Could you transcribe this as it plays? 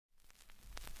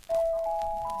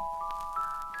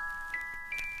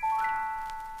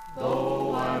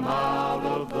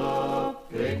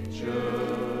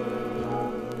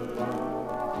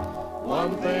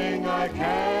One thing I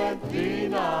can't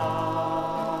deny.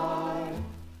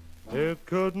 It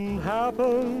couldn't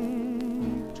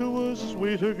happen to a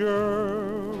sweeter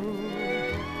girl.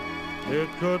 It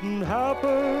couldn't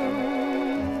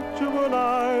happen to a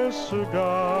nicer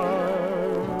guy.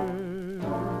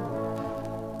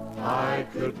 I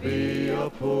could be a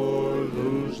poor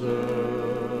loser,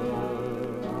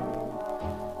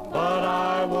 but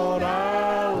I won't alibi.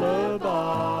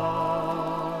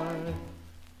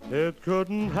 It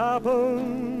couldn't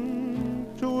happen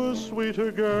to a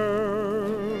sweeter girl.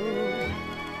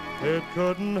 It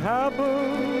couldn't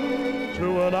happen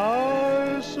to a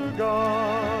nicer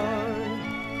guy.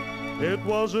 It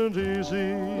wasn't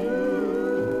easy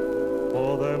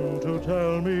for them to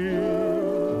tell me.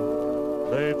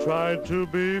 They tried to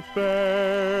be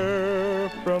fair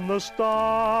from the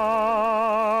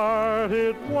start.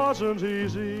 It wasn't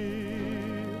easy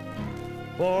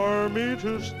for me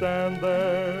to stand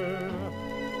there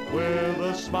with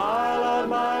a smile on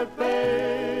my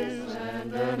face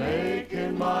and an ache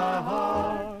in my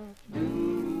heart.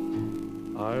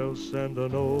 I'll send a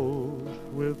note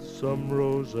with some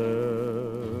roses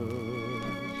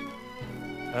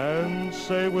and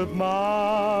say with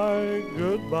my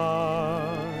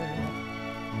goodbye,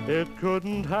 it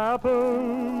couldn't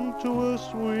happen to a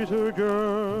sweeter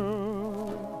girl.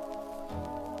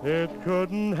 It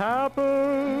couldn't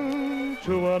happen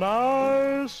to a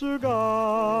nicer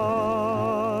guy.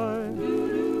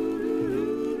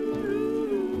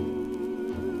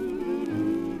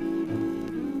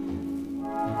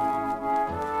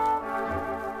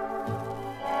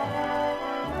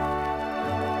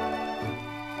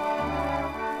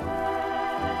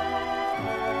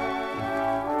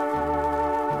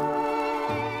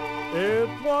 It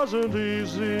wasn't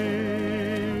easy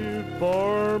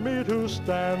for me to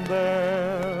stand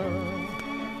there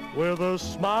with a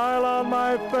smile on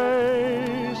my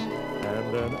face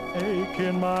and an ache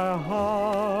in my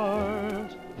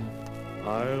heart.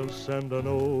 I'll send a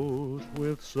note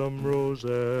with some roses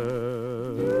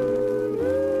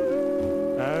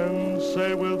and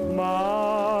say with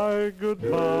my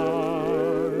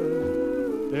goodbye,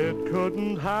 it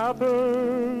couldn't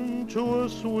happen to a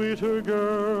sweeter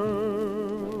girl.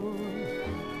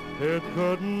 It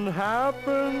couldn't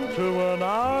happen to a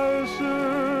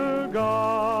nicer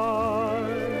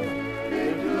guy.